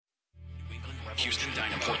Houston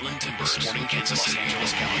Dynamo, Portland Timbers, Sporting Kansas City, Los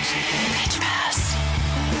Angeles Galaxy, Pitch Pass,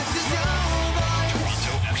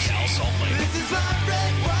 Toronto FC, Real Salt Lake,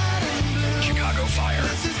 Chicago Fire,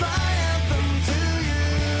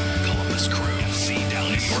 Columbus Crew FC,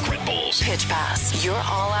 Dallas, New York Red Bulls. Pitch Pass, your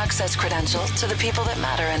all-access credential to the people that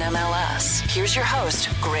matter in MLS. Here's your host,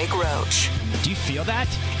 Greg Roach. Do you feel that?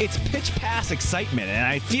 It's pitch pass excitement, and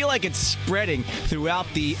I feel like it's spreading throughout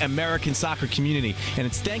the American soccer community, and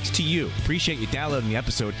it's thanks to you. Appreciate you downloading the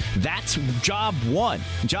episode. That's job 1.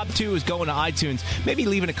 Job 2 is going to iTunes, maybe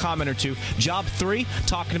leaving a comment or two. Job 3,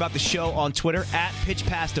 talking about the show on Twitter,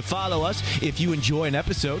 @PitchPass to follow us. If you enjoy an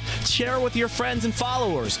episode, share it with your friends and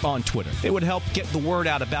followers on Twitter. It would help get the word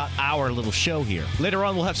out about our little show here. Later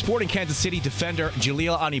on, we'll have Sporting Kansas City defender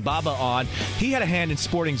Jaleel Anibaba on. He had a hand in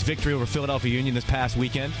Sporting's victory over Philadelphia Union this past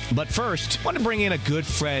weekend. But first, I want to bring in a good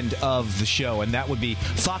friend of the show, and that would be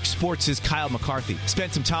Fox Sports' Kyle McCarthy.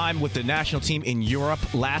 Spent some time with the national team in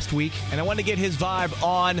Europe last week, and I want to get his vibe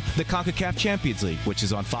on the CONCACAF Champions League, which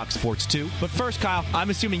is on Fox Sports 2. But first, Kyle, I'm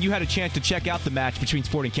assuming you had a chance to check out the match between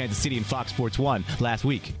Sporting Kansas City and Fox Sports 1 last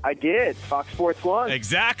week. I did. Fox Sports 1.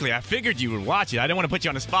 Exactly. I figured you would watch it. I didn't want to put you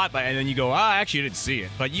on the spot, and then you go, I actually didn't see it.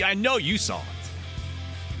 But I know you saw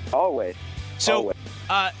it. Always. So, Always.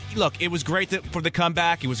 Look, it was great for the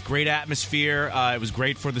comeback. It was great atmosphere. It was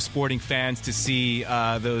great for the Sporting fans to see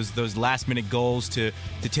those last-minute goals to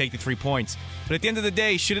take the 3 points. But at the end of the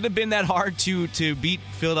day, should it have been that hard to beat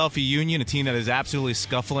Philadelphia Union, a team that is absolutely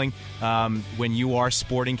scuffling when you are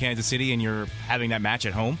Sporting Kansas City and you're having that match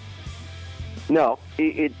at home? No,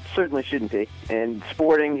 it certainly shouldn't be. And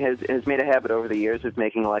Sporting has made a habit over the years of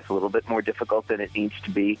making life a little bit more difficult than it needs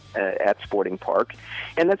to be at Sporting Park.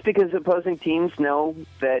 And that's because opposing teams know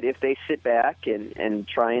that if they sit back and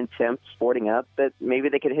try and tempt Sporting up, that maybe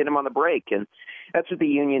they could hit them on the break. And that's what the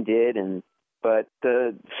Union did. But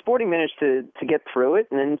the Sporting managed to get through it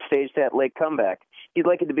and then staged that late comeback. You'd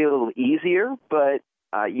like it to be a little easier, but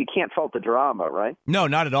you can't fault the drama, right? No,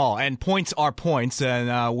 not at all. And points are points,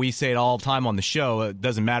 and we say it all the time on the show. It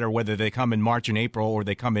doesn't matter whether they come in March and April or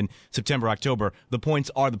they come in September, October. The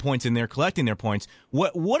points are the points, and they're collecting their points.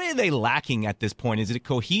 What are they lacking at this point? Is it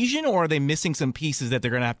cohesion, or are they missing some pieces that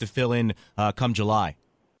they're going to have to fill in come July?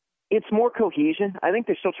 It's more cohesion. I think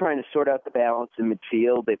they're still trying to sort out the balance in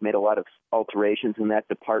midfield. They've made a lot of alterations in that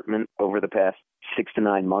department over the past 6 to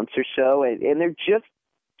 9 months or so, and they're just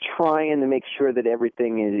trying to make sure that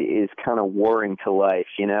everything is kind of whirring to life.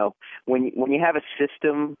 You know, when you have a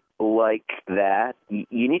system like that,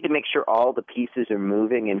 you need to make sure all the pieces are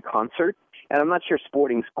moving in concert. And I'm not sure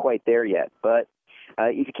Sporting's quite there yet, but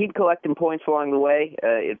if you keep collecting points along the way,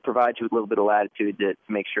 it provides you with a little bit of latitude to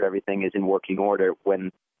make sure everything is in working order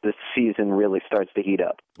when the season really starts to heat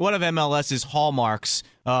up. One of MLS's hallmarks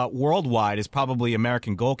worldwide is probably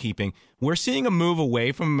American goalkeeping. We're seeing a move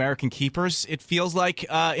away from American keepers, it feels like,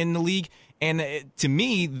 in the league. And to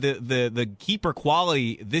me, the keeper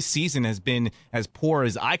quality this season has been as poor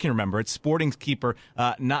as I can remember. It's Sporting's keeper,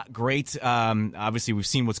 not great. Obviously, we've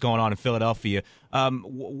seen what's going on in Philadelphia.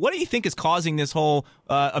 What do you think is causing this whole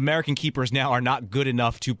American keepers now are not good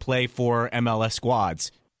enough to play for MLS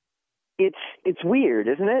squads? It's weird,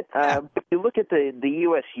 isn't it? If you look at the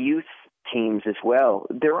U.S. youth teams as well,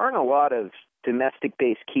 there aren't a lot of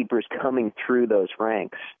domestic-based keepers coming through those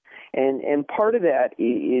ranks. And part of that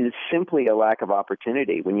is simply a lack of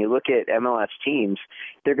opportunity. When you look at MLS teams,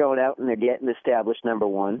 they're going out and they're getting established number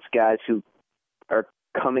ones, guys who are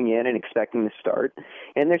coming in and expecting to start,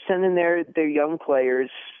 and they're sending their young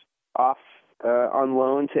players off on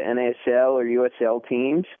loan to NASL or USL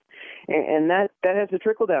teams. And that has a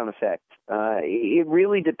trickle-down effect. It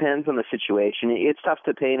really depends on the situation. It's tough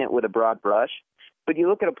to paint it with a broad brush. But you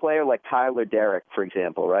look at a player like Tyler Derrick, for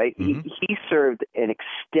example, right? Mm-hmm. He served an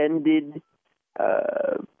extended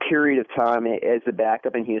period of time as a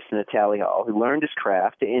backup in Houston at Tally Hall, who learned his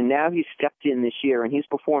craft, and now he's stepped in this year, and he's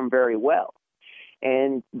performed very well.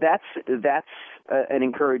 And that's an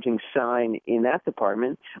encouraging sign in that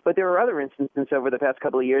department. But there are other instances over the past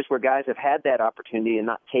couple of years where guys have had that opportunity and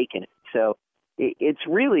not taken it. So it's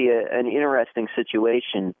really an interesting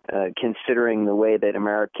situation considering the way that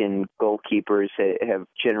American goalkeepers have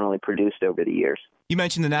generally produced over the years. You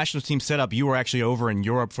mentioned the national team setup. You were actually over in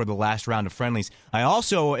Europe for the last round of friendlies. I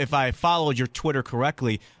also, if I followed your Twitter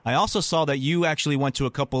correctly, I also saw that you actually went to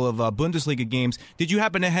a couple of Bundesliga games. Did you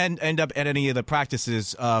happen to end up at any of the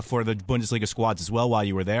practices for the Bundesliga squads as well while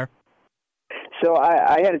you were there? So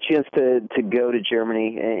I had a chance to go to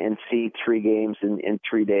Germany and see 3 games in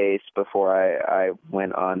 3 days before I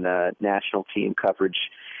went on national team coverage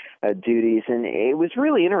duties, and it was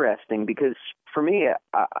really interesting because for me,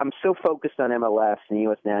 I'm so focused on MLS and the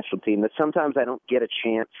U.S. national team that sometimes I don't get a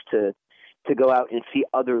chance to go out and see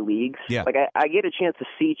other leagues. Yeah. Like I get a chance to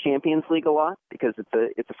see Champions League a lot because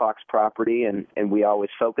it's a Fox property and we always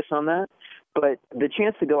focus on that. But the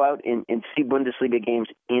chance to go out and see Bundesliga games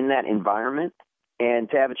in that environment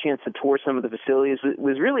and to have a chance to tour some of the facilities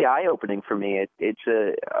was really eye-opening for me. It's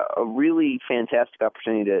a really fantastic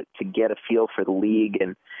opportunity to get a feel for the league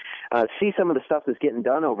and see some of the stuff that's getting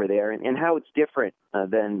done over there and how it's different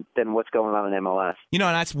than what's going on in MLS. And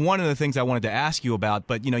that's one of the things I wanted to ask you about,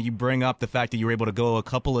 but, you bring up the fact that you were able to go a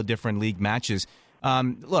couple of different league matches.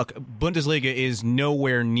 Look, Bundesliga is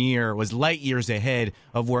was light years ahead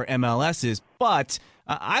of where MLS is, but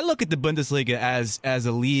I look at the Bundesliga as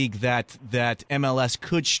a league that MLS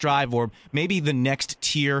could strive, or maybe the next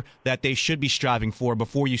tier that they should be striving for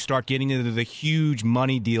before you start getting into the huge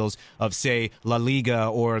money deals of, say, La Liga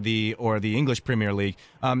or the English Premier League.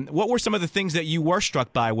 What were some of the things that you were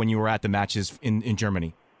struck by when you were at the matches in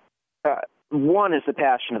Germany? One is the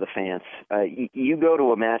passion of the fans. You go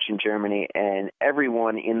to a match in Germany, and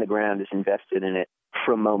everyone in the ground is invested in it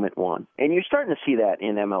from moment one. And you're starting to see that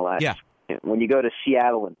in MLS. Yeah. When you go to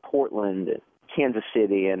Seattle and Portland and Kansas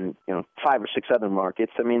City and 5 or 6 other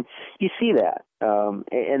markets, I mean, you see that,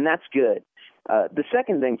 and that's good. The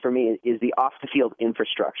second thing for me is the off-the-field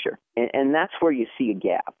infrastructure, and that's where you see a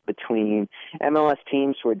gap between MLS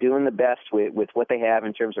teams who are doing the best with what they have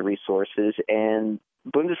in terms of resources and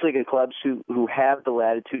Bundesliga clubs who have the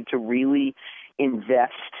latitude to really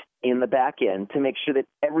invest in the back end to make sure that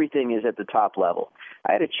everything is at the top level.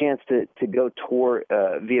 I had a chance to go tour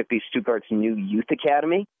VfB Stuttgart's new youth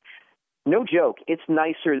academy. No joke, it's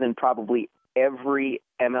nicer than probably every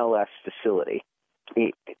MLS facility.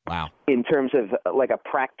 Wow. In terms of like a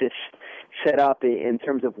practice setup, in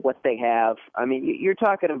terms of what they have. I mean, you're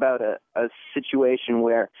talking about a situation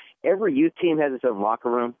where every youth team has its own locker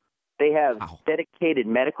room. They have dedicated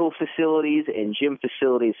medical facilities and gym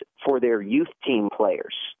facilities for their youth team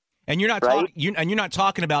players. And you're not you're not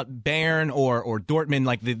talking about Bayern or Dortmund,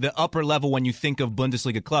 like the upper level when you think of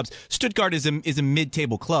Bundesliga clubs. Stuttgart is a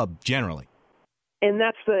mid-table club generally. And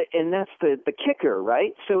that's the kicker,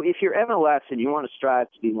 right? So if you're MLS and you want to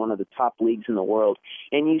strive to be one of the top leagues in the world,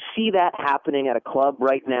 and you see that happening at a club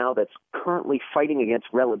right now that's currently fighting against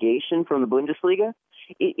relegation from the Bundesliga,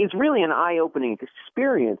 it's really an eye-opening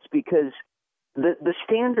experience because the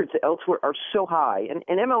standards elsewhere are so high, and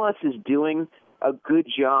MLS is doing a good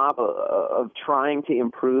job of trying to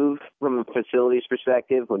improve from a facilities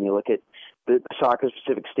perspective. When you look at the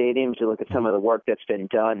soccer-specific stadiums, you look at some of the work that's been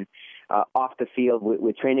done off the field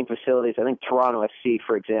with training facilities. I think Toronto FC,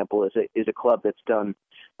 for example, is a club that's done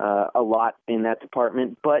a lot in that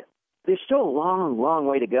department. But there's still a long, long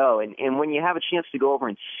way to go. And when you have a chance to go over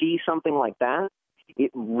and see something like that, it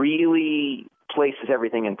really places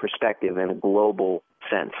everything in perspective in a global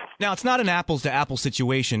sense. Now, it's not an apples-to-apples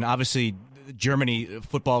situation. Obviously, Germany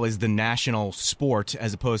football is the national sport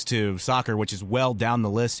as opposed to soccer, which is well down the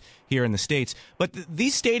list here in the States. But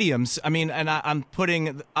these stadiums, I mean, and I'm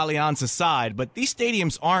putting Allianz aside, but these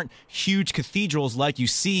stadiums aren't huge cathedrals like you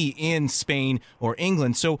see in Spain or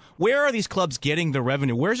England. So where are these clubs getting the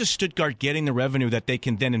revenue? Where's a Stuttgart getting the revenue that they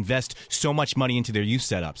can then invest so much money into their youth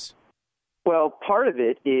setups? Well, part of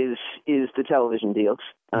it is the television deals.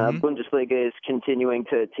 Bundesliga is continuing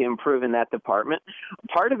to improve in that department.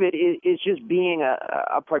 Part of it is just being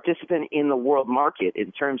a participant in the world market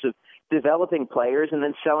in terms of developing players and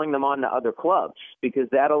then selling them on to other clubs, because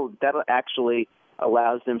that'll actually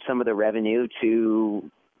allows them some of the revenue to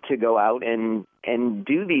go out and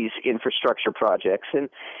do these infrastructure projects.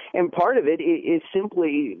 And part of it is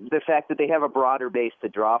simply the fact that they have a broader base to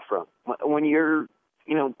draw from. When you're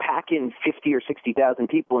packing 50 or 60,000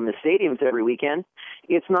 people in the stadiums every weekend,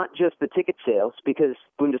 it's not just the ticket sales, because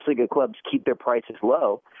Bundesliga clubs keep their prices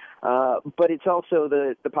low, but it's also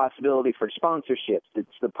the possibility for sponsorships. It's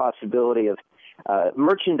the possibility of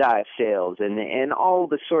merchandise sales and all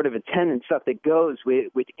the sort of attendance stuff that goes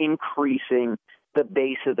with increasing the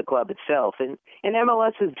base of the club itself. And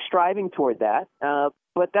MLS is striving toward that,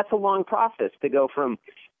 but that's a long process to go from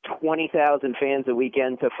 20,000 fans a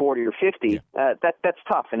weekend to 40 or 50. Yeah. That's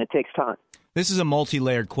tough, and it takes time. This is a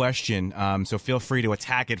multi-layered question, so feel free to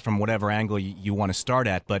attack it from whatever angle you want to start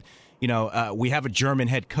at. But, we have a German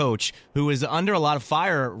head coach who is under a lot of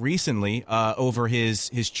fire recently over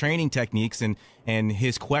his training techniques and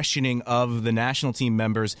his questioning of the national team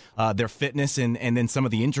members, their fitness, and then some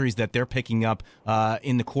of the injuries that they're picking up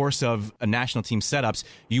in the course of a national team setups.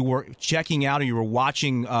 You were checking out, or you were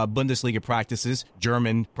watching Bundesliga practices,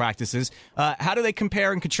 German practices. How do they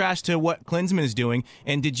compare and contrast to what Klinsmann is doing?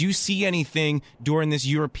 And did you see anything during this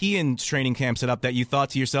European training camp setup that you thought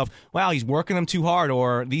to yourself, wow, he's working them too hard,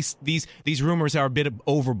 or these rumors are a bit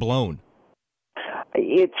overblown?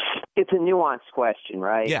 It's a nuanced question,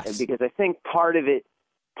 right? Yes. Because I think part of it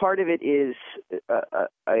is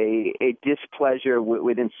a displeasure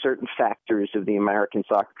within certain factors of the American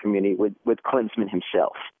soccer community with Klinsmann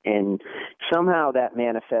himself, and somehow that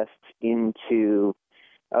manifests into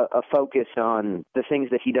a focus on the things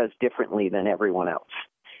that he does differently than everyone else.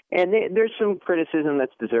 And there's some criticism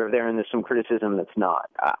that's deserved there, and there's some criticism that's not.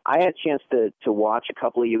 I had a chance to watch a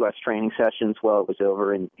couple of U.S. training sessions while it was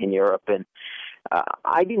over in Europe, and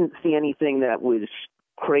I didn't see anything that was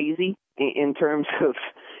crazy in terms of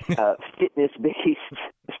fitness-based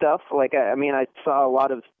stuff. I saw a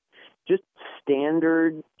lot of just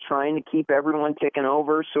standard, trying to keep everyone ticking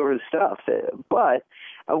over sort of stuff. But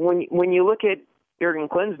when you look at Jurgen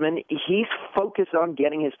Klinsmann, he's focused on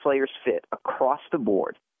getting his players fit across the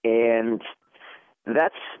board, and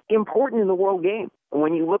that's important in the world game.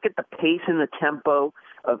 When you look at the pace and the tempo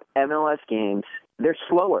of MLS games, they're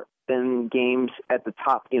slower than games at the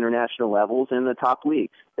top international levels in the top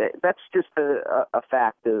leagues. That's just a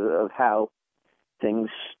fact of how things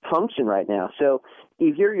function right now. So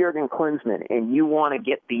if you're Jurgen Klinsmann and you want to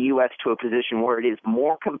get the U.S. to a position where it is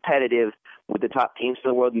more competitive with the top teams in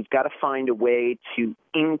the world, you've got to find a way to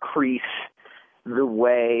increase the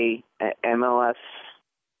way MLS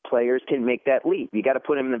players can make that leap. You got to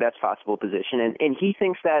put them in the best possible position. And he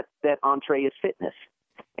thinks that entree is fitness.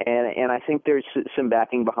 And I think there's some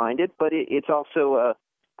backing behind it, but it's also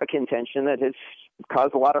a contention that has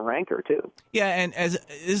caused a lot of rancor, too. Yeah, and as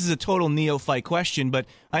this is a total neophyte question, but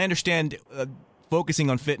I understand focusing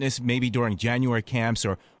on fitness maybe during January camps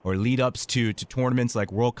or lead-ups to tournaments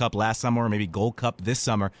like World Cup last summer or maybe Gold Cup this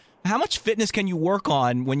summer. How much fitness can you work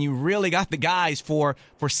on when you really got the guys for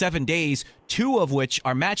 7 days, 2 of which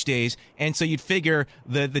are match days, and so you'd figure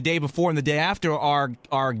the day before and the day after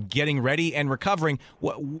are getting ready and recovering?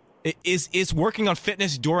 What is working on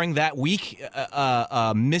fitness during that week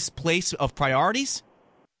a misplace of priorities?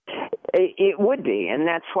 It would be, and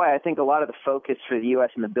that's why I think a lot of the focus for the U.S.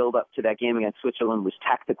 in the build-up to that game against Switzerland was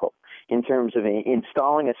tactical in terms of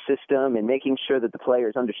installing a system and making sure that the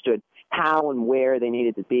players understood how and where they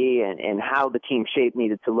needed to be and how the team shape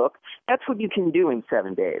needed to look. That's what you can do in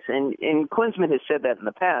 7 days. And Klinsmann has said that in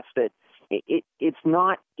the past, that it's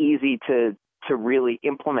not easy to really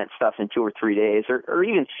implement stuff in 2 or 3 days or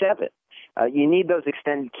even 7. You need those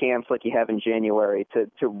extended camps like you have in January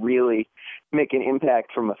to really make an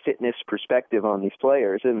impact from a fitness perspective on these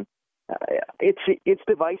players. And it's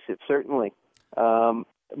divisive, certainly.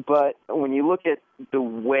 But when you look at the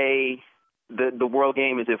way the world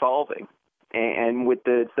game is evolving and with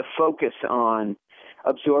the focus on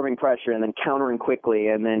absorbing pressure and then countering quickly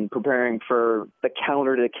and then preparing for the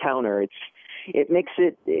counter to counter, it makes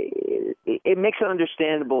it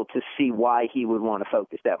understandable to see why he would want to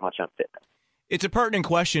focus that much on fitness. It's a pertinent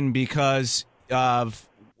question because of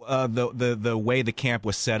the way the camp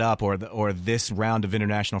was set up, or this round of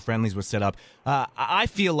international friendlies was set up. I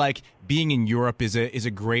feel like being in Europe is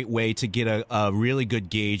a great way to get a really good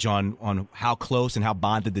gauge on how close and how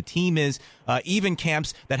bonded the team is. Even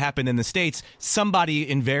camps that happen in the States, somebody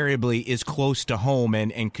invariably is close to home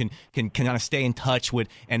and can kind of stay in touch with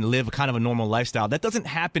and live kind of a normal lifestyle. That doesn't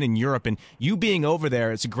happen in Europe. And you being over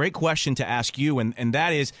there, it's a great question to ask you, and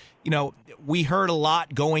that is, we heard a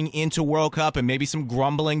lot going into World Cup and maybe some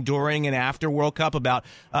grumbling during and after World Cup about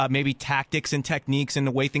maybe tactics and techniques and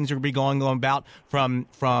the way things are going to be going about from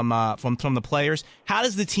the players. How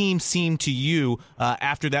does the team seem to you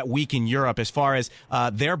after that week in Europe as far as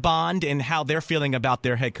their bond and how they're feeling about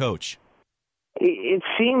their head coach? It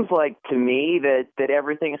seems like to me that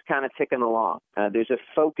everything is kind of ticking along. There's a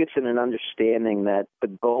focus and an understanding that the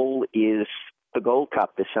goal is the Gold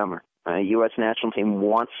Cup this summer. U.S. national team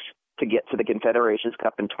wants to get to the Confederations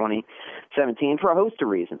Cup in 2017 for a host of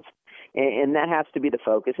reasons. And that has to be the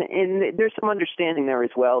focus. And there's some understanding there as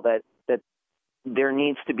well that there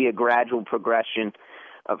needs to be a gradual progression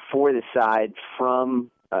for the side from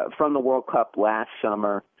the World Cup last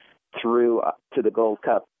summer through to the Gold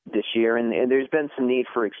Cup this year. And there's been some need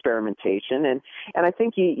for experimentation. And I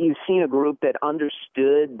think you've seen a group that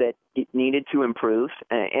understood that it needed to improve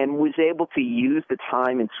and was able to use the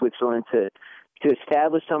time in Switzerland to to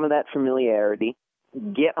establish some of that familiarity,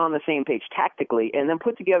 get on the same page tactically, and then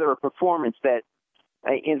put together a performance that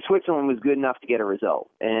in Switzerland was good enough to get a result.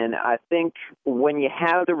 And I think when you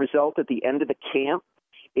have the result at the end of the camp,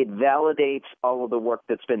 it validates all of the work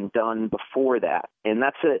that's been done before that. And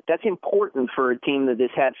that's important for a team that has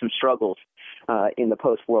had some struggles in the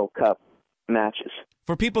post-World Cup matches.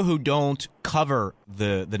 For people who don't cover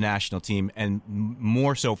the national team and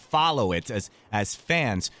more so follow it as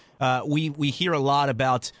fans, we hear a lot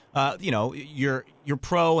about your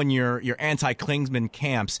pro and your anti-Klinsmann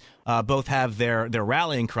camps both have their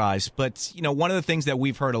rallying cries, but one of the things that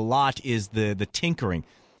we've heard a lot is the tinkering.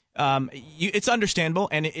 It's understandable,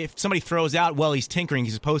 and if somebody throws out, well, he's tinkering,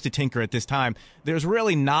 he's supposed to tinker at this time, there's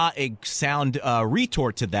really not a sound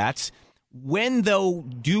retort to that. When, though,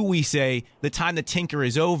 do we say the time the tinker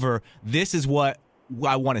is over, this is what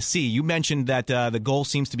I want to see? You mentioned that the goal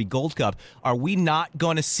seems to be Gold Cup. Are we not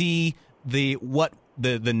going to see the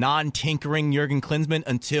non-tinkering Jurgen Klinsmann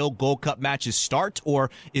until Gold Cup matches start? Or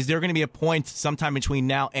is there going to be a point sometime between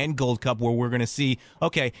now and Gold Cup where we're going to see,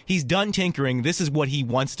 okay, he's done tinkering, this is what he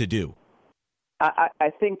wants to do?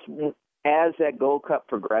 I think as that Gold Cup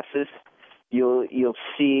progresses, you'll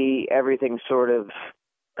see everything sort of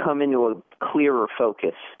come into a clearer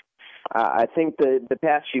focus. I think the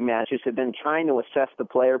past few matches have been trying to assess the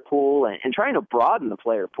player pool and trying to broaden the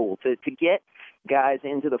player pool to get guys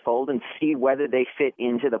into the fold and see whether they fit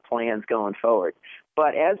into the plans going forward.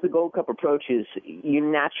 But as the Gold Cup approaches, you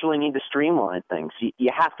naturally need to streamline things. You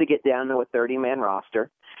have to get down to a 30-man roster,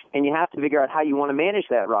 and you have to figure out how you want to manage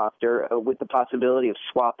that roster with the possibility of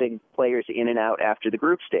swapping players in and out after the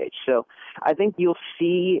group stage. So I think you'll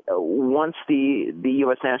see once the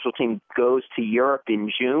U.S. national team goes to Europe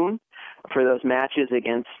in June for those matches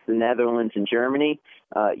against the Netherlands and Germany,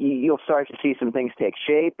 you'll start to see some things take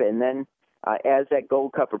shape, and then as that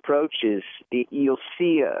Gold Cup approaches, you'll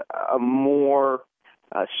see a more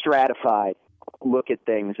stratified look at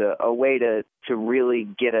things, a way to really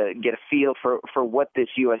get a feel for what this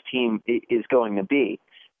U.S. team is going to be.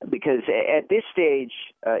 Because at this stage,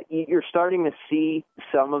 you're starting to see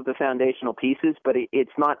some of the foundational pieces, but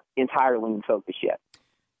it's not entirely in focus yet.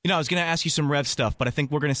 I was going to ask you some Rev stuff, but I think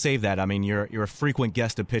we're going to save that. I mean, you're a frequent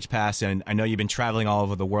guest of Pitch Pass, and I know you've been traveling all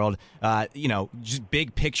over the world. Just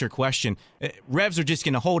big picture question. Revs are just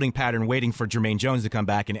in a holding pattern waiting for Jermaine Jones to come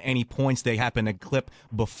back, and any points they happen to clip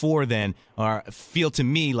before then feel to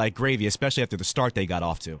me like gravy, especially after the start they got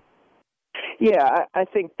off to. Yeah, I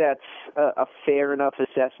think that's a fair enough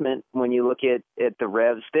assessment when you look at the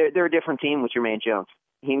Revs. They're a different team with Jermaine Jones.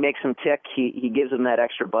 He makes them tick. He gives them that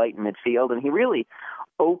extra bite in midfield, and he really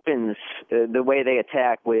opens the way they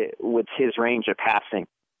attack with his range of passing.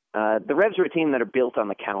 The Revs are a team that are built on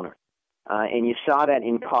the counter, and you saw that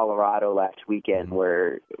in Colorado last weekend,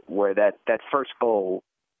 where that first goal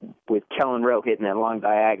with Kellen Rowe hitting that long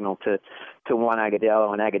diagonal to Juan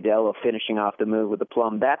Agudelo, and Agudelo finishing off the move with a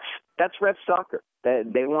plum. That's Rev soccer.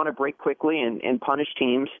 They want to break quickly and punish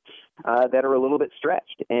teams that are a little bit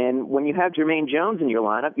stretched. And when you have Jermaine Jones in your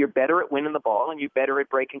lineup, you're better at winning the ball and you're better at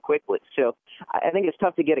breaking quickly. So I think it's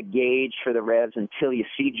tough to get a gauge for the Revs until you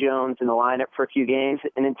see Jones in the lineup for a few games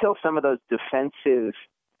and until some of those defensive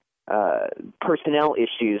personnel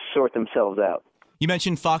issues sort themselves out. You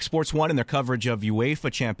mentioned Fox Sports 1 and their coverage of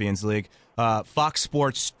UEFA Champions League. Fox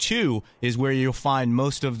Sports 2 is where you'll find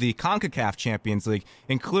most of the CONCACAF Champions League,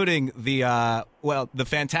 including the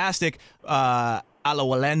fantastic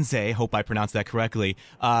Alajuelense, hope I pronounced that correctly,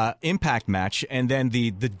 Impact match, and then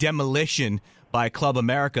the demolition by Club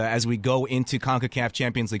America as we go into CONCACAF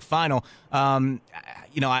Champions League final.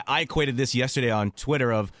 I equated this yesterday on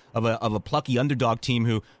Twitter of a plucky underdog team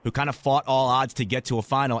who kind of fought all odds to get to a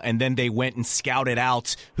final, and then they went and scouted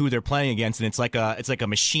out who they're playing against, and it's like a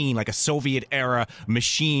machine, like a Soviet era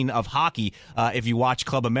machine of hockey. If you watch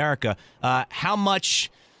Club America, how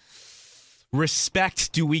much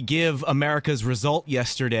respect do we give America's result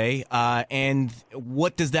yesterday, and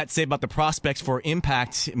what does that say about the prospects for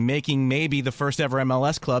Impact making maybe the first ever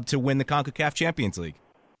MLS club to win the CONCACAF Champions League?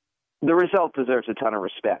 The result deserves a ton of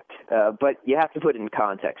respect, but you have to put it in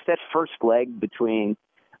context. That first leg between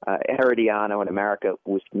Herediano and America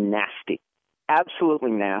was nasty,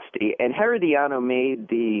 absolutely nasty, and Herediano made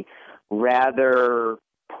the rather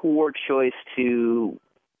poor choice to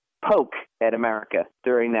poke at America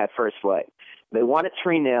during that first leg. They won it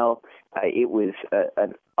 3-0. It was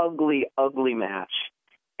an ugly, ugly match.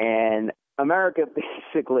 And America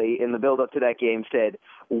basically, in the build-up to that game, said,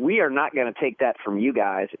 we are not going to take that from you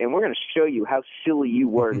guys, and we're going to show you how silly you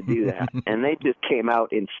were to do that. And they just came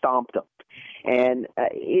out and stomped them. And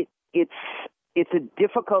it's it's a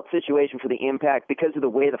difficult situation for the Impact because of the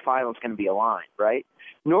way the final is going to be aligned, right?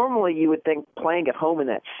 Normally, you would think playing at home in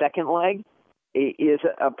that second leg is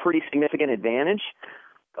a pretty significant advantage.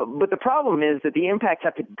 But the problem is that the Impact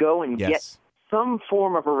have to go and get some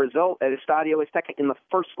form of a result at Estadio Azteca in the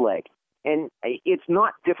first leg. And it's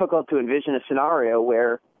not difficult to envision a scenario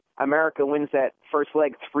where America wins that first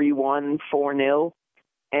leg 3-1, 4-0,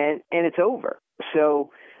 and it's over.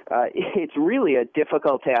 So it's really a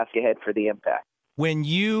difficult task ahead for the Impact. When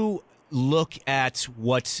you look at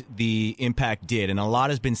what the Impact did, and a lot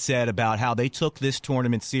has been said about how they took this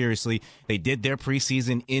tournament seriously, they did their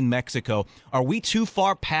preseason in Mexico. Are we too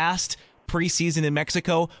far past preseason in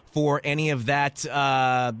Mexico for any of that,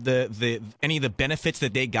 any of the benefits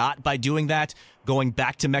that they got by doing that, going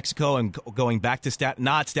back to Mexico and going back to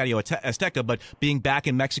not Estadio Azteca, but being back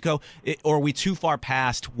in Mexico? Or are we too far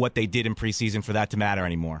past what they did in preseason for that to matter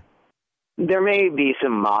anymore? There may be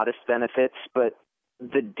some modest benefits, but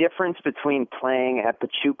the difference between playing at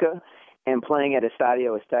Pachuca and playing at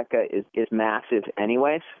Estadio Azteca is massive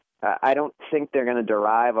anyways. I don't think they're going to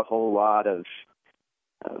derive a whole lot of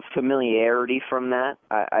familiarity from that.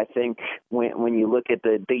 I think when you look at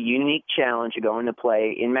the unique challenge of going to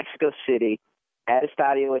play in Mexico City at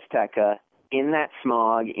Estadio Azteca, in that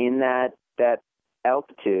smog, in that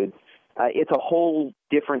altitude, it's a whole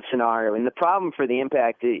different scenario. And the problem for the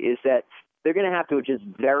Impact is that they're going to have to adjust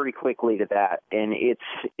very quickly to that, and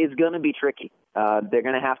it's going to be tricky. They're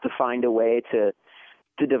going to have to find a way to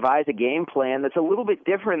devise a game plan that's a little bit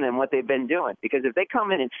different than what they've been doing. Because if they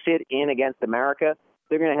come in and sit in against America,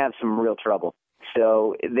 they're going to have some real trouble.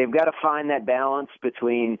 So they've got to find that balance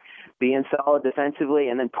between being solid defensively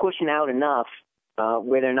and then pushing out enough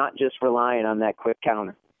where they're not just relying on that quick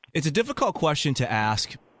counter. It's a difficult question to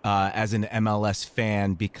ask as an MLS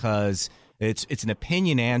fan because it's an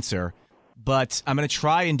opinion answer, but I'm going to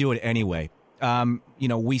try and do it anyway.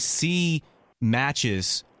 We see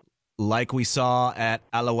matches like we saw at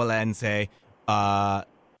Alajuelense,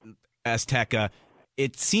 Azteca.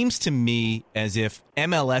 It seems to me as if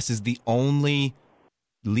MLS is the only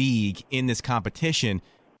league in this competition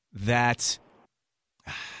that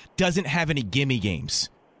doesn't have any gimme games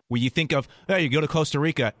where you think of, you go to Costa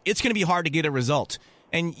Rica, it's going to be hard to get a result.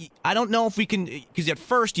 And I don't know if we can, because at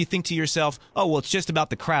first you think to yourself, it's just about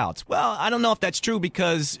the crowds. Well, I don't know if that's true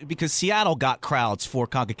because Seattle got crowds for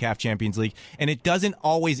CONCACAF Champions League, and it doesn't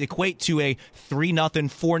always equate to a 3-0,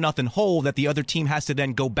 4-0 hole that the other team has to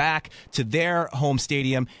then go back to their home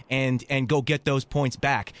stadium and go get those points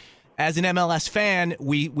back. As an MLS fan,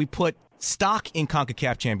 we put stock in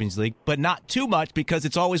CONCACAF Champions League, but not too much because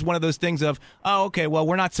it's always one of those things of,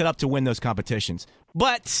 we're not set up to win those competitions.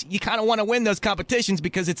 But you kind of want to win those competitions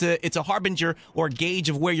because it's a harbinger or gauge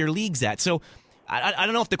of where your league's at. So I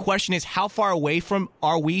don't know if the question is how far away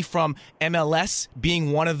are we from MLS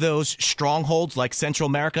being one of those strongholds like Central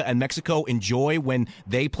America and Mexico enjoy when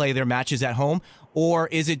they play their matches at home? Or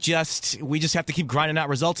is it just we just have to keep grinding out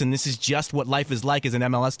results and this is just what life is like as an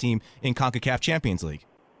MLS team in CONCACAF Champions League?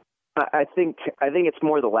 I think it's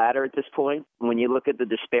more the latter at this point. When you look at the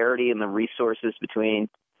disparity in the resources between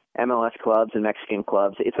MLS clubs and Mexican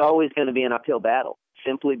clubs, it's always going to be an uphill battle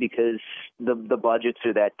simply because the budgets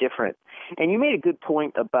are that different. And you made a good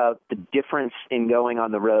point about the difference in going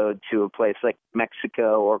on the road to a place like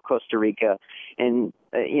Mexico or Costa Rica and,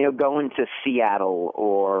 going to Seattle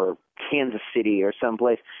or Kansas City or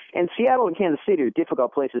someplace. And Seattle and Kansas City are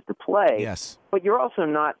difficult places to play. Yes. But you're also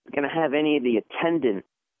not going to have any of the attendant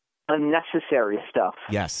unnecessary stuff.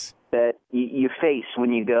 Yes. That you face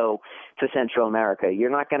when you go to Central America. You're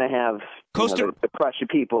not going to have the crush of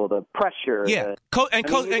people, the pressure. Yeah,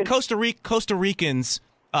 Costa Ricans,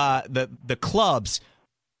 the clubs,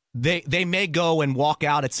 they may go and walk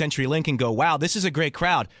out at CenturyLink and go, wow, this is a great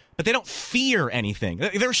crowd, but they don't fear anything.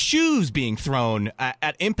 There's shoes being thrown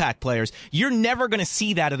at Impact players. You're never going to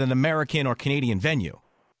see that at an American or Canadian venue.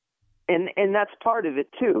 And that's part of it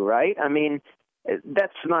too, right? I mean,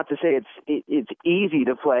 that's not to say it's easy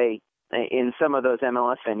to play in some of those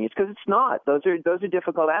MLS venues because it's not. Those are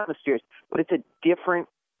difficult atmospheres, but it's a different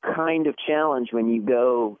kind of challenge when you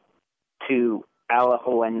go to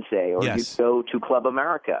Alajuelense or you go to Club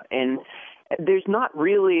America. And there's not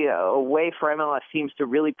really a way for MLS teams to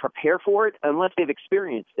really prepare for it unless they've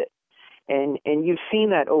experienced it. And you've seen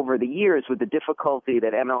that over the years with the difficulty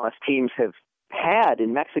that MLS teams have had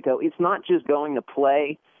in Mexico. It's not just going to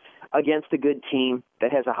play against a good team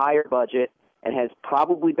that has a higher budget and has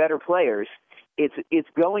probably better players. It's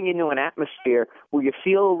going into an atmosphere where you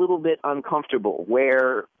feel a little bit uncomfortable,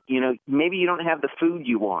 where maybe you don't have the food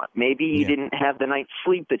you want, maybe you didn't have the night's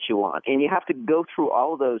sleep that you want, and you have to go through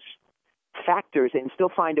all of those factors and still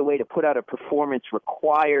find a way to put out a performance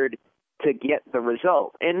required to get the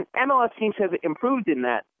result. And MLS teams have improved in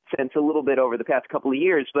that sense a little bit over the past couple of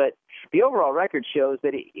years, but the overall record shows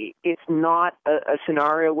that it's not a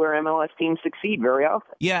scenario where MLS teams succeed very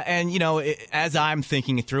often. Yeah, and, as I'm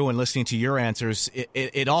thinking it through and listening to your answers,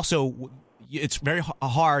 it also... It's very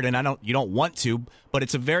hard, and you don't want to, but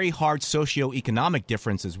it's a very hard socioeconomic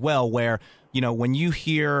difference as well, where, when you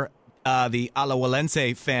hear the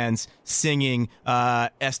Alajuelense fans singing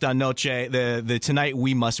Esta Noche, the Tonight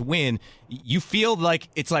We Must Win, you feel like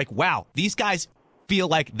it's like, wow, these guys feel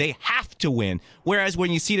like they have to win. Whereas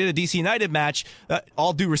when you see it at a DC United match,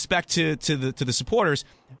 all due respect to the supporters,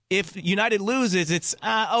 if United loses, it's,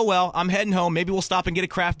 oh, well, I'm heading home. Maybe we'll stop and get a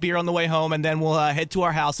craft beer on the way home, and then we'll head to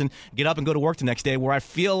our house and get up and go to work the next day, where I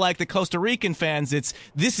feel like the Costa Rican fans,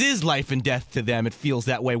 this is life and death to them. It feels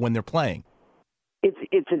that way when they're playing.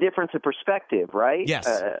 It's a difference of perspective, right? Yes.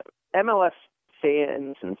 MLS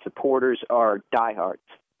fans and supporters are diehards.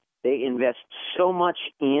 They invest so much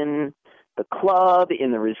in the club,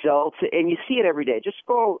 in the results, and you see it every day. Just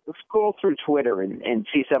scroll through Twitter and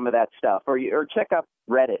see some of that stuff, or check out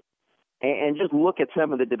Reddit and just look at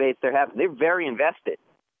some of the debates they're having. They're very invested,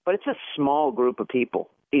 but it's a small group of people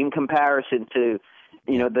in comparison to,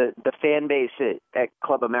 the fan base at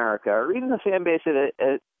Club America, or even the fan base at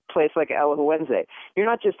a place like Alajuelense. You're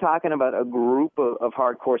not just talking about a group of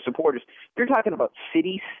hardcore supporters. You're talking about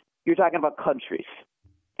cities. You're talking about countries.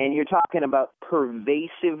 And you're talking about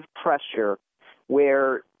pervasive pressure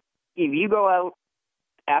where if you go out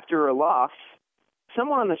after a loss,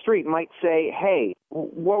 someone on the street might say, hey,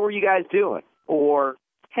 what were you guys doing? Or,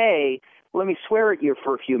 hey, let me swear at you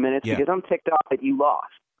for a few minutes because I'm ticked off that you lost.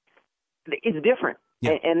 It's different,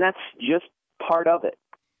 and that's just part of it.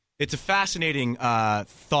 It's a fascinating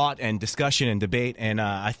thought and discussion and debate, and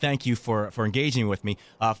I thank you for engaging with me.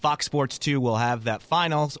 Fox Sports 2 will have that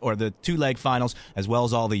finals, or the two-leg finals, as well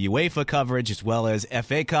as all the UEFA coverage, as well as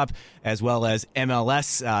FA Cup, as well as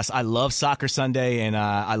MLS. I love Soccer Sunday, and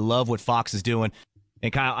I love what Fox is doing.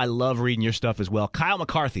 And, Kyle, I love reading your stuff as well. Kyle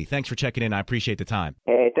McCarthy, thanks for checking in. I appreciate the time.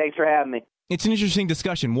 Hey, thanks for having me. It's an interesting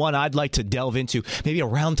discussion, one I'd like to delve into, maybe a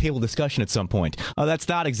roundtable discussion at some point. That's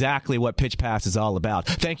not exactly what Pitch Pass is all about.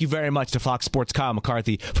 Thank you very much to Fox Sports' Kyle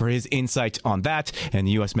McCarthy for his insights on that and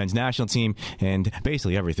the U.S. men's national team and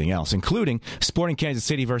basically everything else, including Sporting Kansas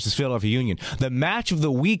City versus Philadelphia Union, the match of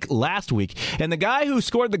the week last week. And the guy who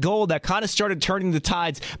scored the goal that kind of started turning the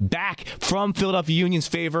tides back from Philadelphia Union's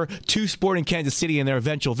favor to Sporting Kansas City in their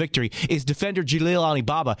eventual victory is defender Jalil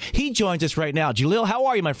Alibaba. He joins us right now. Jalil, how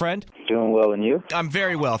are you, my friend? Doing well, and you? I'm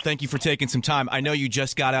very well. Thank you for taking some time. I know you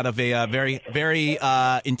just got out of a very, very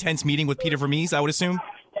intense meeting with Peter Vermes, I would assume.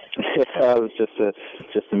 It was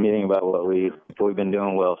just a meeting about what we've been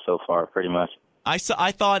doing well so far, pretty much. I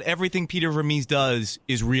thought everything Peter Vermes does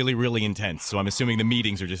is really, really intense. So I'm assuming the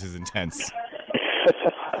meetings are just as intense.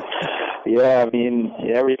 Yeah, I mean,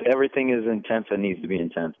 everything is intense that needs to be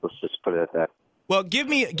intense. Let's just put it at that. Well, give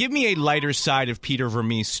me a lighter side of Peter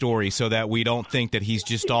Vermes' story so that we don't think that he's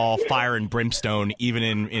just all fire and brimstone, even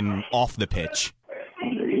in off the pitch.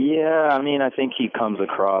 Yeah, I mean, I think he comes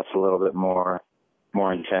across a little bit more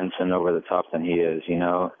intense and over the top than he is.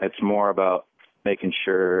 It's more about making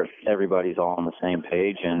sure everybody's all on the same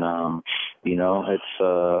page, and it's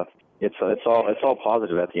all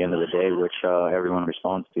positive at the end of the day, which everyone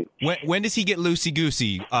responds to. When does he get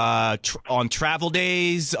loosey-goosey? On travel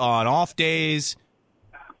days, on off days?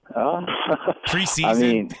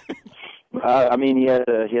 Preseason? I mean, he has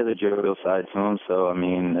a jovial side to him, so I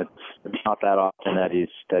mean, it's not that often that he's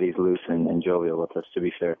loose and jovial with us, to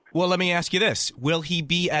be fair. Well, let me ask you this: will he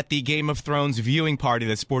be at the Game of Thrones viewing party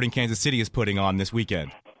that Sporting Kansas City is putting on this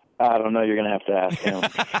weekend? I don't know. You're going to have to ask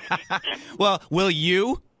him. Well, will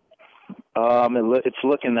you? It's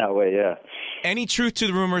looking that way, yeah. Any truth to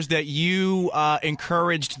the rumors that you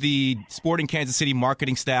encouraged the Sporting Kansas City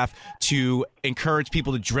marketing staff to encourage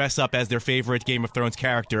people to dress up as their favorite Game of Thrones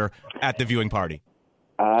character at the viewing party?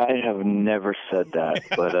 I have never said that,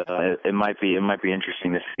 but it might be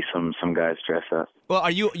interesting to see some guys dress up. Well,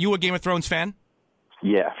 are you a Game of Thrones fan?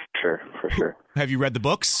 Yeah, for sure. Have you read the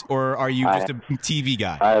books, or are you just a TV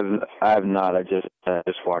guy? I have not. I just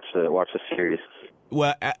watched the series.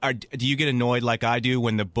 Well, do you get annoyed like I do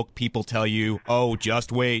when the book people tell you, "Oh,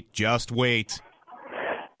 just wait"? No,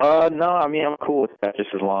 I mean, I'm cool with that, just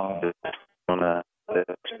as long as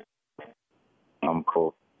I'm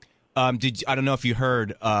cool. I don't know if you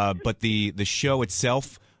heard, but the show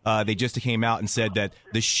itself, they just came out and said that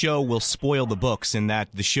the show will spoil the books and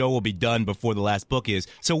that the show will be done before the last book is.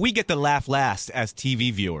 So we get to laugh last as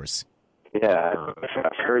TV viewers. Yeah,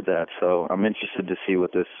 I've heard that. So I'm interested to see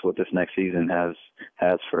what this next season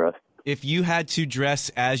has for us. If you had to dress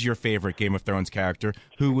as your favorite Game of Thrones character,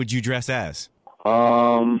 who would you dress as?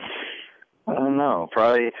 I don't know.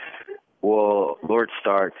 Probably. Well, Lord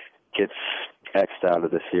Stark gets X'd out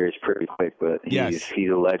of the series pretty quick, but he's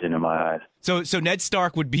a legend in my eyes. So Ned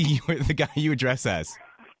Stark would be the guy you would dress as.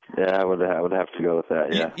 Yeah, I would have to go with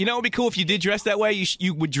that. Yeah. You know, it would be cool if you did dress that way.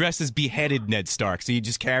 You would dress as beheaded Ned Stark, so you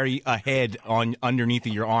just carry a head on underneath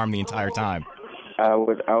of your arm the entire time. I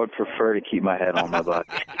would prefer to keep my head on my butt.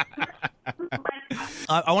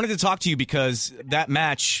 I wanted to talk to you because that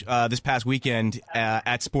match this past weekend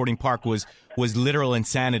at Sporting Park was literal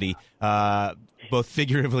insanity, both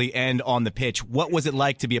figuratively and on the pitch. What was it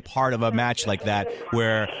like to be a part of a match like that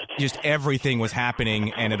where just everything was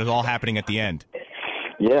happening and it was all happening at the end?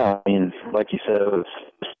 Yeah, I mean, like you said, it was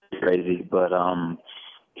crazy, but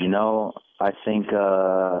you know, I think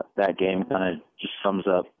that game kind of just sums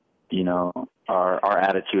up, you know, our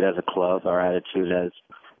attitude as a club, our attitude as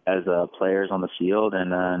players on the field,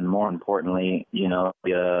 and then more importantly, you know,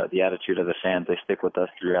 the attitude of the fans. They stick with us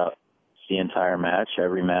throughout the entire match,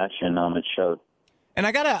 every match, and it showed. And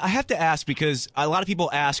I have to ask, because a lot of people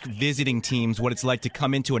ask visiting teams what it's like to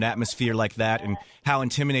come into an atmosphere like that and how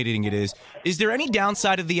intimidating it is. Is there any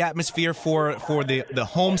downside of the atmosphere for the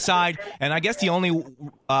home side? And I guess the only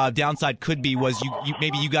downside could be was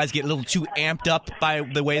maybe you guys get a little too amped up by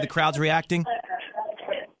the way the crowd's reacting.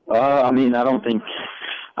 I mean, I don't think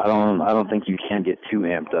you can get too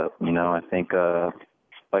amped up. You know, I think,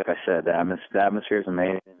 like I said, the atmosphere is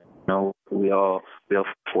amazing. You know, we all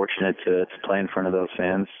fortunate to play in front of those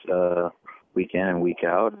fans week in and week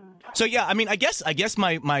out. So yeah, I mean, I guess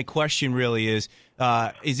my question really is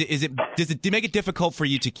does it make it difficult for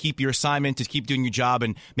you to keep your assignment, to keep doing your job,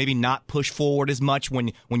 and maybe not push forward as much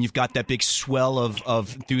when you've got that big swell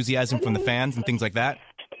of enthusiasm from the fans and things like that?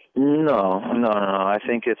 No. I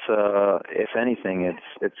think it's if anything,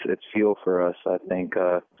 it's fuel for us. I think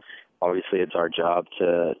obviously it's our job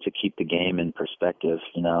to keep the game in perspective,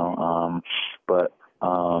 you know. But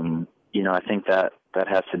you know, I think that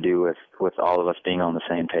has to do with all of us being on the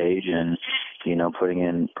same page and, you know, putting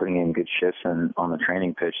in good shifts on the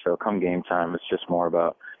training pitch. So come game time, it's just more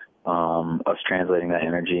about us translating that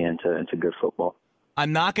energy into good football.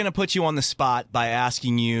 I'm not going to put you on the spot by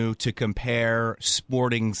asking you to compare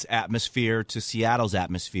Sporting's atmosphere to Seattle's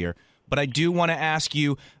atmosphere, but I do want to ask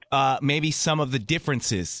you maybe some of the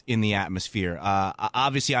differences in the atmosphere.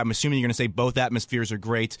 Obviously, I'm assuming you're going to say both atmospheres are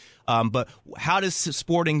great, but how does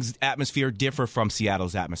Sporting's atmosphere differ from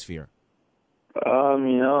Seattle's atmosphere? You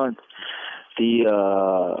know,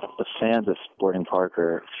 the fans at Sporting Park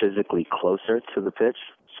are physically closer to the pitch,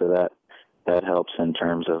 so that helps in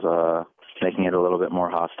terms of making it a little bit more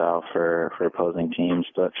hostile for opposing teams.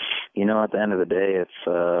 But, you know, at the end of the day,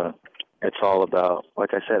 it's all about,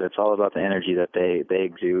 like I said, it's all about the energy that they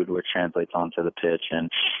exude, which translates onto the pitch. And,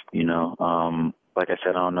 you know, like I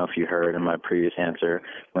said, I don't know if you heard in my previous answer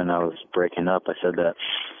when I was breaking up, I said that,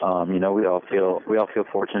 you know, we all feel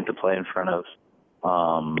fortunate to play in front of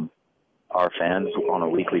our fans on a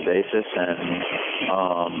weekly basis, and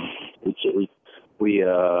we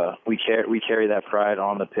carry that pride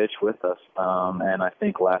on the pitch with us, and I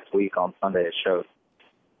think last week on Sunday it showed.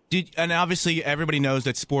 And obviously everybody knows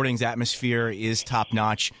that Sporting's atmosphere is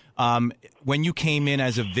top-notch. When you came in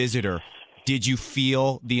as a visitor, did you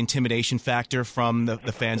feel the intimidation factor from the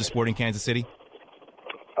fans of Sporting Kansas City?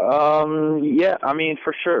 Yeah, I mean,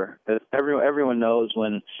 for sure. Everyone knows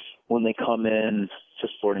when they come in to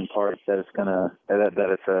Sporting Park that it's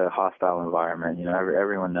a hostile environment. You know,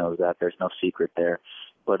 everyone knows that. There's no secret there.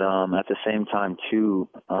 But at the same time, too,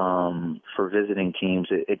 for visiting teams,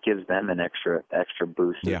 it gives them an extra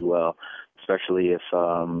boost as well, especially if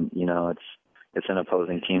you know, it's an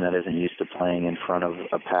opposing team that isn't used to playing in front of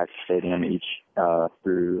a packed stadium on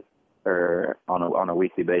a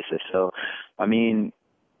weekly basis. So, I mean,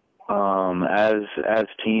 as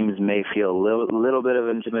teams may feel a little bit of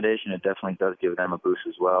intimidation, it definitely does give them a boost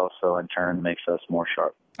as well. So in turn, makes us more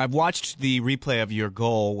sharp. I've watched the replay of your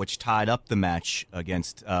goal, which tied up the match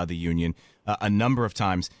against the Union, a number of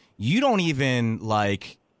times. You don't even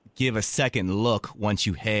give a second look once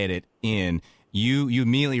you head it in. You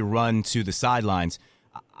immediately run to the sidelines.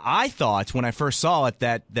 I thought when I first saw it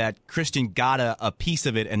that Christian got a piece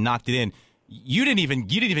of it and knocked it in. You didn't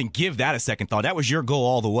even give that a second thought. That was your goal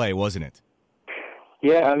all the way, wasn't it?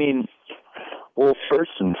 Yeah, I mean, well,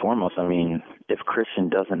 first and foremost, I mean, if Christian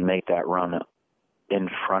doesn't make that run in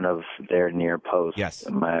front of their near post, yes,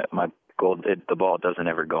 my goal, the ball doesn't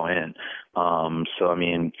ever go in. So I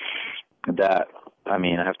mean, that I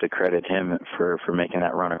mean, I have to credit him for making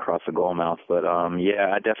that run across the goal mouth. But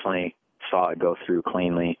yeah, I definitely saw it go through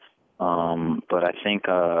cleanly. But I think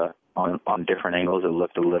on different angles, it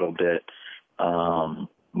looked a little bit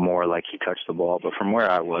more like he touched the ball. But from where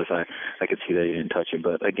I was, I could see that he didn't touch it.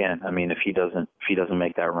 But again, I mean, if he doesn't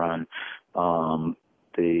make that run,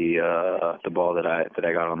 the ball that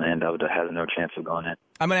I got on the end of it has no chance of going in.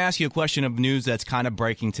 I'm going to ask you a question of news that's kind of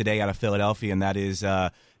breaking today out of Philadelphia, and that is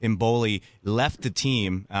Mboli left the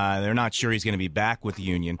team. They're not sure he's going to be back with the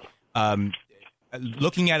Union.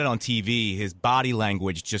 Looking at it on TV, his body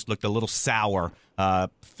language just looked a little sour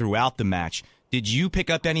throughout the match. Did you pick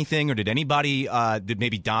up anything, or did anybody, did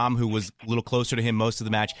maybe Dom, who was a little closer to him most of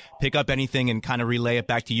the match, pick up anything and kind of relay it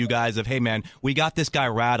back to you guys of, hey, man, we got this guy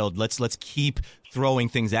rattled. Let's keep throwing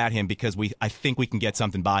things at him because I think we can get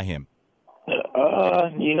something by him?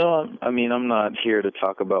 You know, I mean, I'm not here to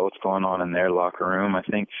talk about what's going on in their locker room. I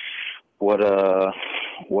think what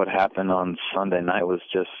happened on Sunday night was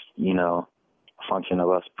just, you know, a function of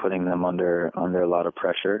us putting them under a lot of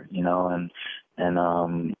pressure, you know,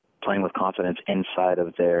 and playing with confidence inside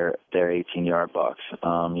of their 18-yard box.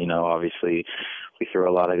 You know, obviously we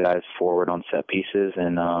throw a lot of guys forward on set pieces,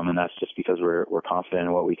 and that's just because we're confident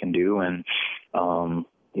in what we can do. And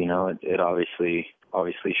you know, it obviously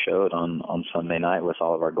showed on Sunday night with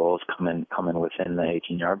all of our goals coming within the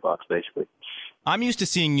 18-yard box, basically. I'm used to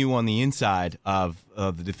seeing you on the inside of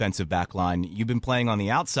the defensive back line. You've been playing on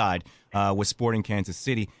the outside with Sporting Kansas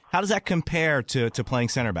City. How does that compare to playing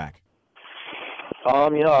center back?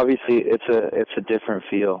 You know, obviously it's a different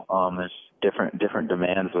feel. There's different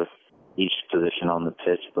demands with each position on the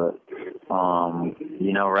pitch, but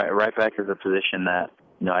you know, right back is a position that,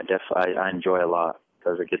 you know, I enjoy a lot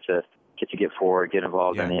because I get to get forward, get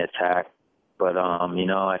involved in the attack. But you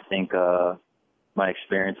know, I think my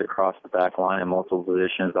experience across the back line in multiple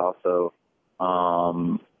positions also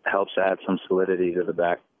helps add some solidity to the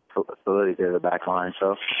back line.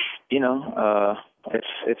 So, you know,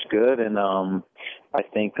 it's good, and I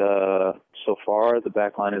think so far the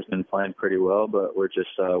back line has been playing pretty well, but we're just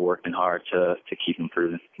working hard to keep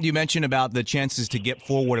improving. You mentioned about the chances to get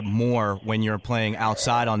forward more when you're playing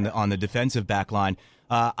outside on the defensive back line.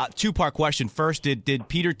 Two-part question. First, did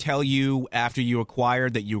Peter tell you after you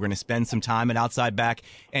acquired that you were going to spend some time at outside back?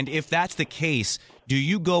 And if that's the case, do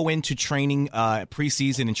you go into training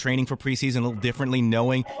preseason and training for preseason a little differently,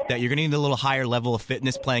 knowing that you're going to need a little higher level of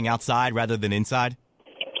fitness playing outside rather than inside?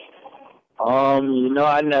 You know,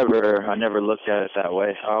 I never looked at it that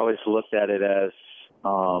way. I always looked at it as,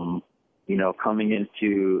 you know, coming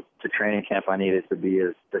into training camp, I needed to be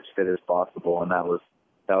as fit as possible, and that was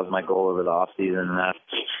my goal over the off season, and that's,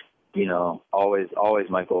 you know, always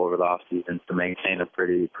my goal over the off season, to maintain a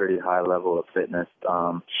pretty high level of fitness,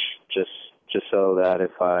 just so that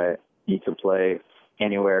if I need to play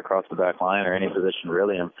anywhere across the back line or any position,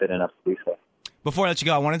 really, I'm fit enough to do so. Before I let you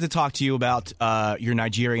go, I wanted to talk to you about your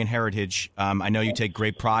Nigerian heritage. I know you take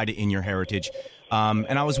great pride in your heritage.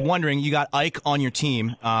 And I was wondering, you got Ike on your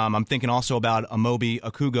team. I'm thinking also about Amobi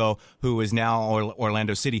Akugo, who is now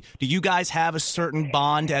Orlando City. Do you guys have a certain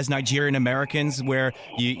bond as Nigerian Americans where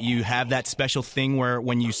you have that special thing where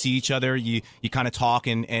when you see each other, you kind of talk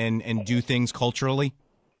and do things culturally?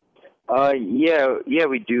 Yeah,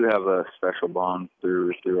 we do have a special bond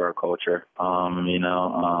through our culture. You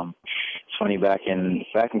know, it's funny, back in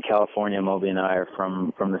California, Moby and I are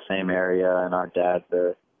from the same area, and our dads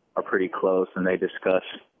are pretty close, and they discuss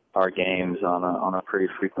our games on a pretty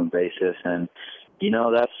frequent basis. And you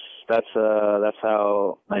know, that's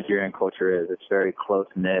how Nigerian culture is. It's very close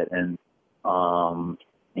knit, and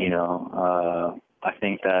you know, I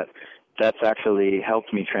think that's actually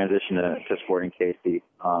helped me transition to Sporting KC.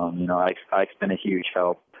 You know, Ike's been a huge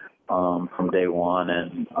help from day one,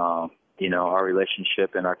 and you know, our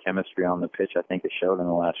relationship and our chemistry on the pitch, I think, has showed in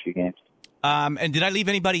the last few games. And did I leave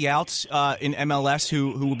anybody out in MLS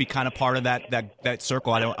who will be kind of part of that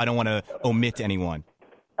circle? I don't want to omit anyone.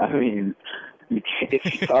 I mean,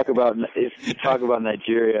 if you talk about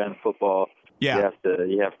Nigeria and football, you have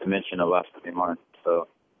to mention Olajuwon Martin. So,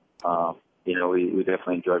 you know, we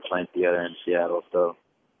definitely enjoyed playing together in Seattle. So,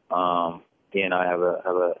 he and I have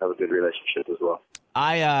a good relationship as well.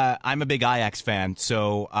 I'm a big Ajax fan,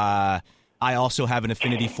 so I also have an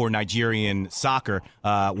affinity for Nigerian soccer.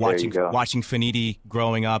 Watching Finidi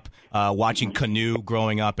growing up, watching Kanu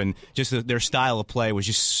growing up, and just their style of play was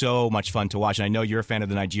just so much fun to watch. And I know you're a fan of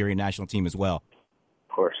the Nigerian national team as well.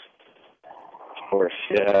 Of course,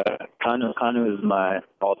 yeah. Kanu is my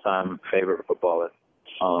all-time favorite footballer.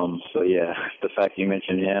 So yeah, the fact you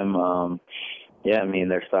mentioned him, yeah, I mean,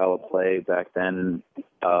 their style of play back then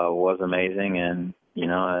was amazing, and you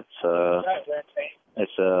know,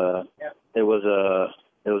 it was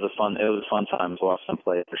a fun time to watch them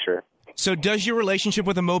play for sure. So does your relationship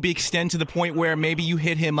with Amobi extend to the point where maybe you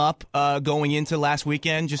hit him up going into last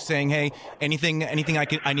weekend, just saying, hey, anything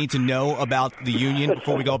I need to know about the Union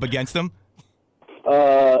before we go up against them?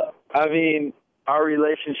 I mean, our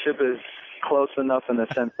relationship is close enough in the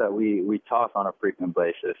sense that we talk on a frequent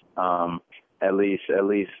basis. At least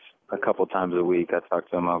a couple times a week I talk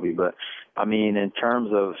to Amobi. But I mean, in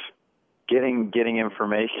terms of getting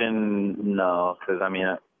information, no, because I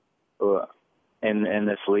mean, in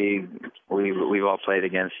this league, we've all played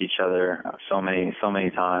against each other so many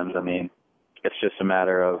times. I mean, it's just a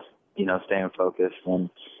matter of staying focused and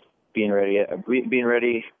being ready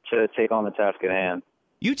to take on the task at hand.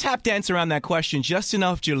 You tap dance around that question just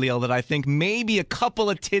enough, Jaleel, that I think maybe a couple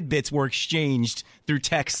of tidbits were exchanged through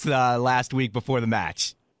text last week before the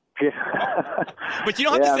match. Yeah. But you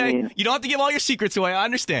don't have to say, you don't have to give all your secrets away. I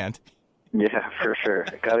understand. Yeah, for sure.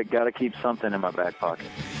 Gotta keep something in my back pocket.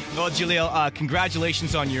 Well, Jaleel,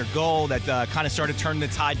 congratulations on your goal that kind of started turning the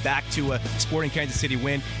tide back to a Sporting Kansas City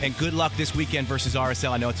win, and good luck this weekend versus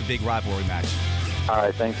RSL. I know it's a big rivalry match. All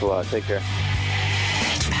right, thanks a lot. Take care.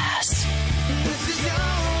 Pass. This is your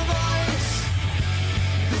voice.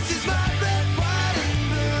 This is my red, white, and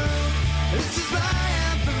blue. This is my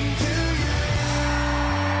anthem to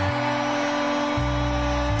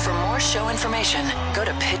you. For more show information, go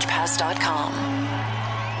to pitchpass.com.